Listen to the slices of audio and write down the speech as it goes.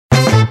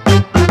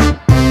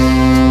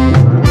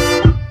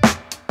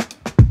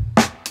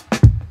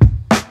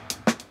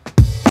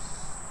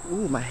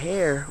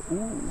hair.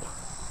 Ooh.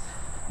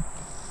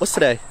 What's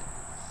today?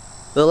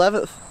 The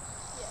 11th?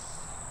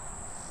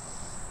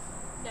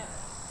 Yeah. No.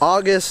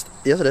 August,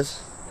 yes it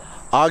is.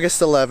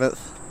 August 11th,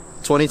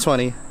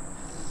 2020.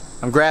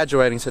 I'm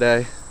graduating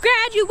today.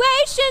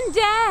 Graduation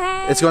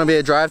day! It's gonna be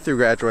a drive-through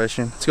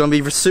graduation. It's gonna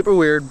be super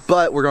weird,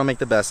 but we're gonna make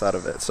the best out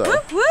of it, so.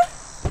 Whoop, whoop.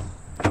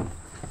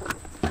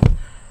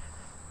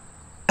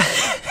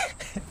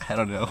 I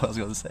don't know what I was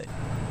gonna say.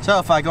 So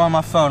if I go on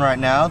my phone right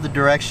now, the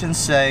directions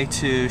say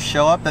to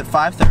show up at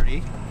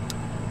 5:30.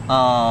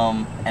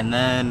 And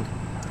then,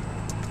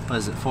 what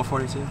is it,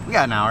 4:42? We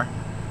got an hour.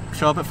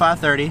 Show up at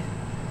 5:30.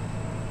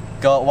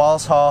 Go at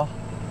Wallace Hall.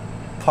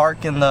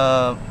 Park in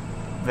the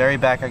very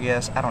back, I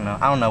guess. I don't know.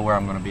 I don't know where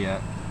I'm gonna be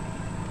at.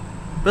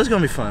 But it's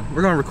gonna be fun.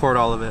 We're gonna record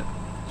all of it,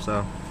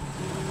 so.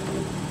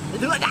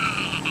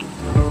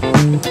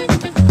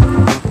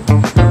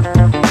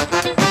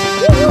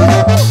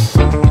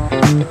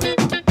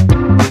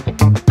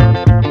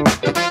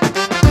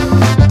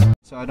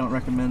 So I don't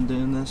recommend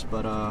doing this,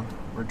 but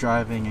we're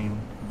driving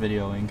and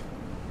videoing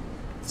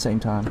at the same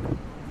time.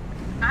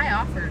 I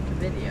offered to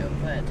video,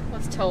 but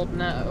was told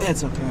no.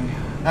 It's okay.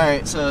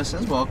 Alright, so it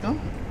says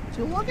welcome.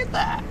 So look at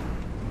that.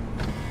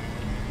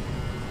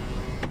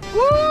 Woo!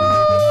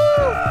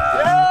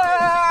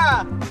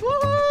 Yeah!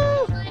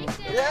 Woo!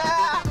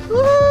 Yeah!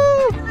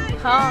 Woo!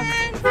 Honk.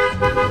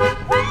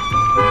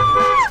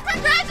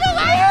 Congratulations!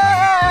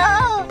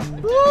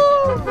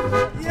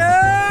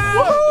 Yeah!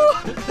 Woo!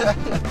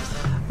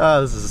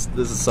 Oh, this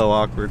is so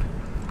awkward.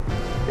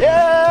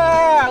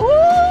 Yeah!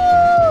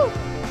 Woo!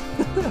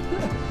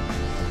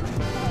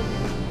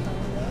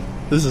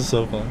 This is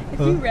so fun. If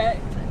you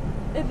wrecked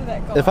into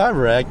that car. If I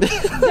wrecked,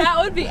 that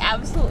would be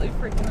absolutely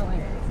freaking hilarious.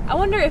 I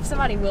wonder if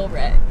somebody will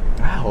wreck.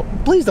 Wow,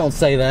 please don't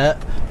say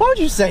that. Why would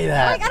you say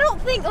that? Like, I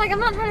don't think, like, I'm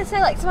not trying to say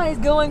like somebody's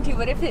going to,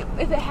 but if it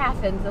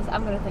happens,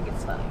 I'm gonna think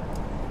it's funny.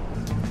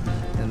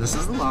 And this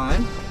is the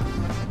line.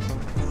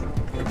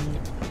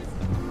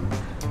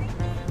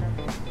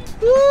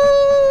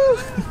 Woo!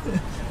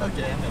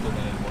 Okay, I'm not doing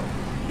that anymore.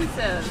 He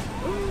says,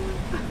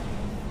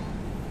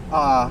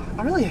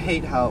 I really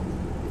hate how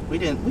we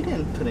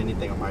didn't put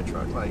anything on my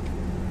truck, like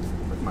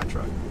with my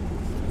truck.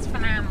 it's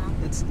phenomenal.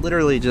 It's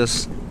literally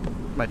just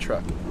my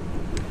truck.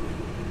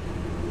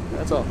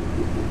 That's all.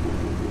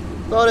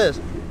 That's all it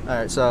is.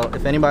 Alright, so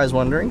if anybody's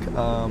wondering,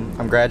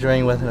 I'm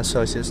graduating with an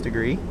associate's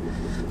degree.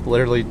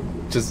 Literally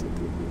just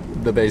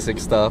the basic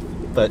stuff,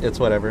 but it's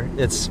whatever.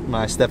 It's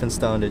my stepping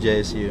stone to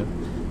JSU.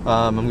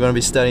 I'm going to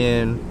be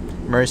studying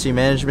emergency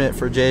management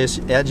for at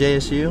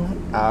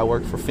JSU. I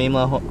work for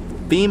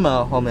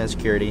FEMA Homeland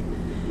Security,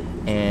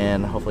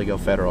 and hopefully go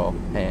federal.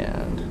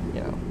 And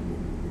you know,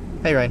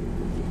 hey Rain.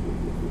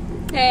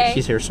 Hey.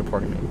 She's here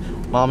supporting me.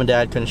 Mom and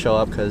Dad couldn't show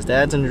up because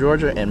Dad's in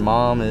Georgia and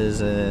Mom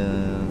is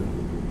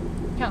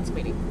in Council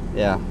meeting.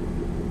 Yeah.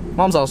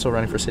 Mom's also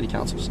running for city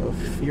council, so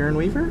if you're in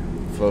Weaver,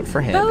 vote for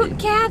Hamby. Vote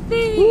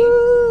Kathy!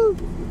 Woo!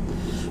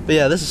 But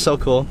yeah, this is so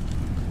cool.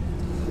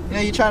 You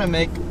know, you try to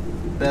make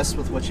best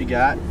with what you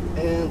got,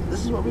 and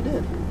this is what we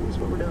did. This is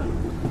what we're doing.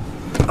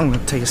 I'm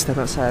gonna take a step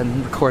outside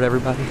and record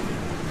everybody.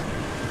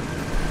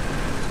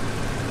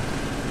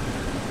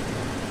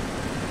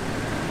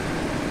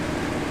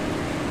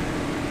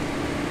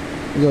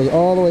 It goes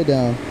all the way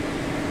down.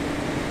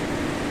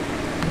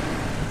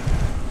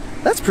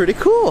 That's pretty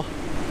cool.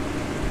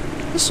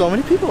 There's so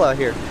many people out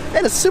here.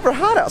 And it's super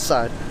hot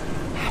outside.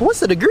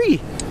 What's the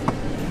degree?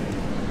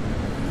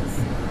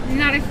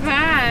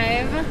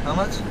 95. How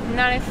much?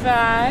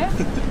 95.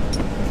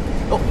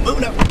 Oh, move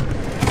now.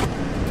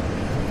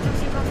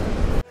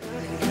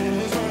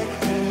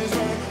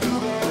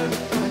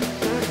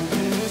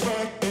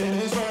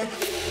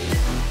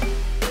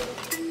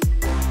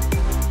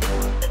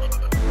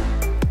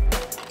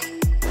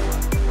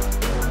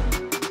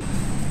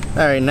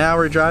 Alright, now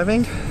we're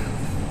driving.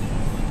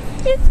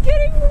 It's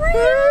getting real.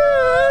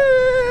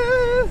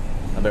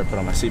 I better put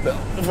on my seatbelt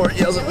before it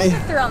yells at me.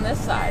 They're on this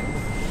side.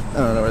 I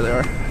don't know where they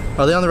are.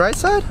 Are they on the right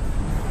side?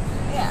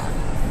 Yeah.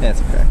 Yeah,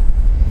 it's okay.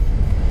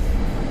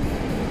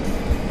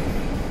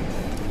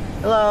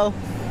 Hello.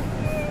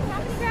 How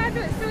many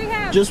graduates do we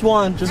have? Just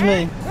one, just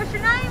me. What's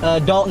your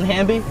name? Dalton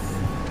Hamby.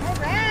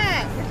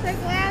 Alright. We're so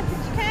glad that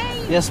you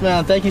came. Yes,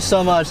 ma'am. Thank you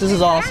so much. This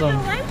is awesome.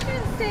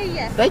 Congratulations to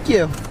you. Thank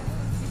you.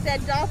 You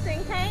said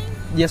Dalton came?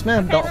 Yes,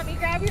 ma'am. Okay, let me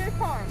grab your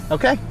form.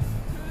 Okay.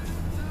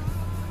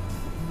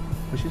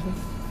 What'd she say?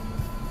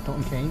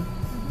 Dalton Kane?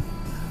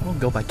 I don't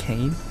go by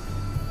Kane.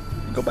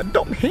 I go by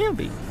Dalton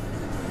Hamby.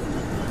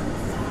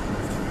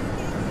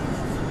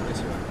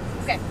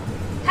 Okay.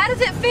 How does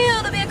it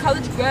feel to be a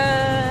college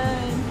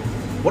grad?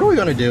 What are we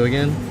gonna do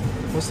again?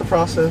 What's the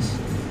process?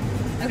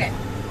 Okay.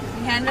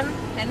 You hand him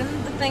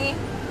the thingy.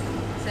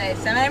 Say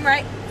my name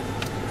right.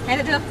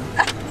 Hand it to him.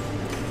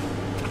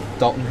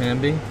 Dalton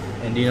Hamby.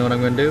 And do you know what I'm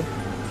gonna do?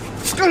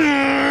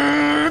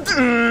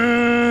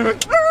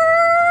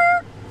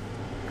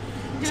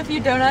 Do a few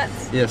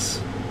donuts.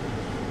 Yes.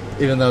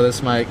 Even though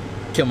this might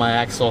kill my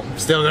axle, I'm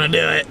still gonna do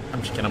it.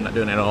 I'm just kidding, I'm not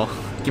doing it at all.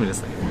 Give me this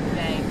thing.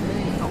 Dang.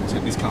 I almost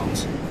hit these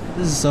cones.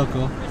 This is so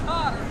cool.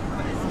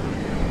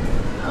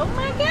 Oh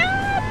my God!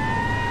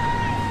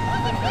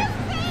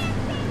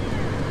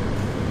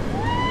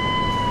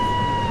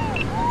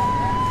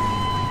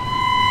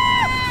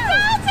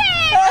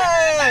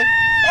 Hey!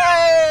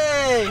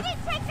 Hey! I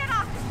didn't take that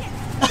off.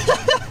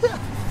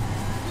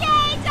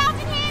 Yay,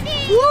 dolphin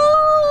handy! Woo!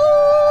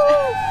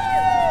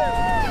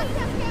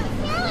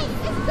 Kelly,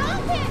 it's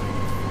dolphin!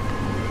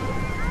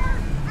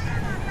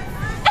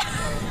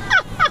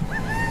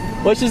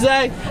 What'd she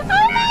say?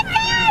 Oh my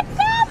God,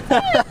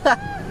 dolphin!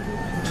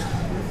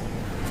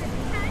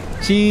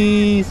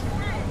 Cheese.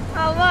 I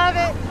love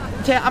it.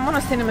 I'm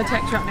gonna send him a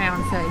text right now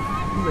and say,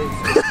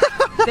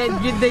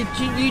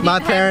 you My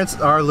parents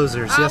are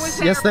losers.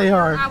 Yes, they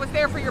are. I was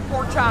there for your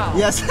poor child.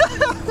 Yes.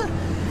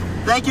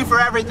 Thank you for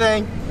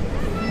everything.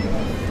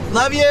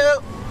 Love you.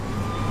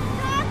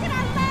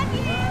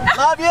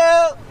 Love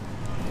you.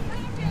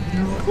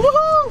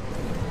 Woohoo!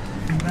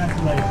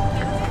 Congratulations.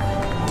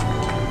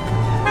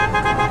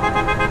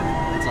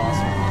 That's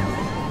awesome.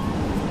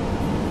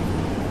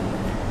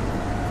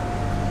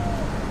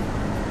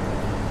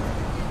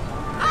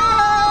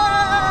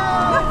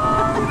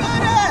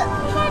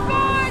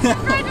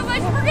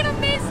 Congratulations, we're gonna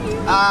miss you.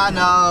 I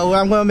know.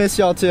 I'm gonna miss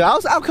y'all too.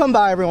 I'll come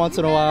by every once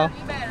in a while.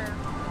 You better.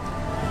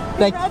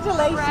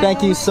 Congratulations.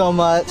 Thank you so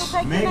much.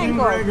 Megan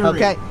Gregory.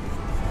 Okay.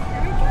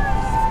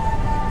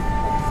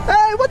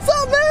 Hey, what's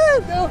up,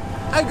 man?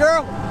 Hey,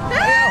 girl.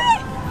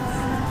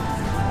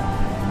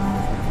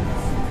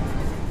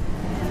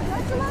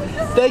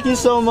 Thank you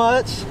so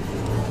much.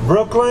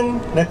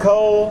 Brooklyn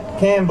Nicole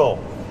Campbell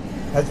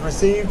has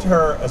received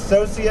her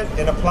Associate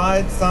in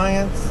Applied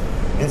Science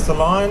in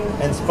Salon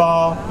and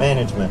Spa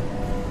Management.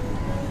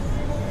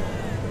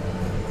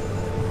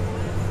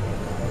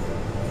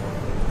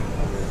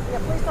 Yeah,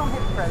 please don't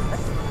hit the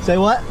president. Say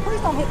what?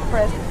 Please don't hit the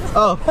president.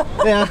 Oh,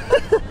 yeah.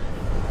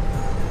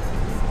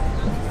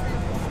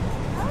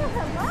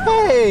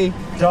 Hey.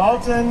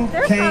 Dalton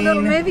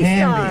Kane Hamby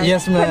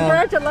Yes, ma'am.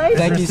 Congratulations.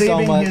 Thank you so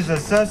receiving much. his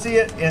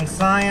Associate in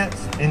Science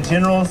in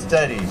General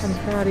Studies. I'm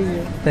proud of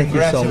you. Thank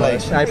you so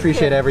much. Congratulations. I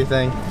appreciate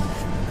everything.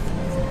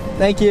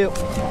 Thank you.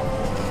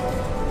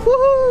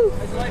 Woohoo!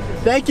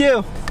 Thank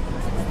you.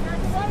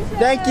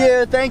 Thank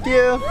you. Thank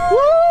you. Woo!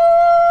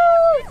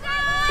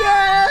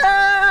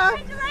 Yeah!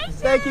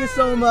 Thank you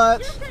so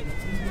much.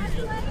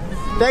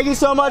 Thank you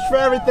so much for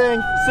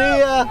everything. See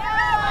ya.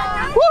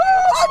 Woo!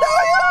 I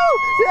know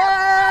you.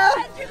 Yeah.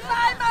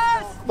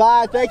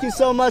 Bye. Thank you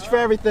so much for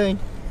everything.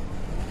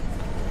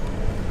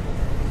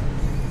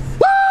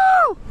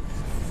 Woo!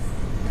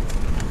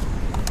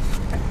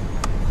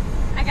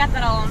 I got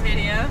that all on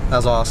video. That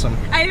was awesome.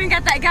 I even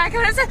got that guy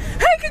coming and said,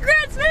 "Hey,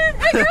 congrats, man!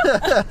 Hey,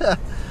 girl!"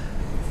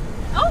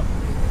 Oh,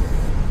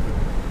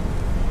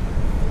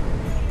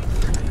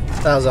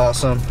 That was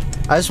awesome.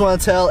 I just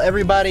want to tell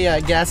everybody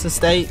at Gadsden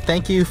State,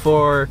 thank you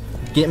for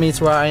getting me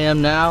to where I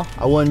am now.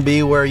 I wouldn't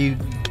be where you...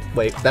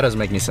 Wait, that doesn't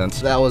make any sense.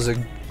 That was a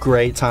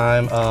great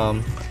time.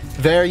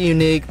 Very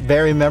unique,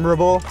 very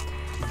memorable.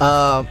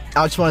 I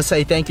just want to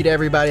say thank you to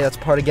everybody that's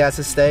part of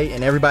Gadsden State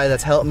and everybody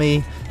that's helped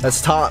me,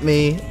 that's taught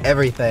me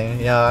everything.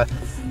 You know,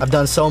 I've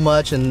done so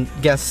much and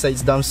Gadsden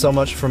State's done so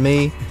much for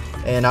me,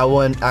 and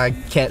I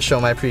can't show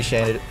my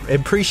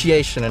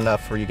appreciation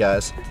enough for you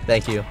guys.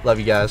 Thank you. Love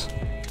you guys.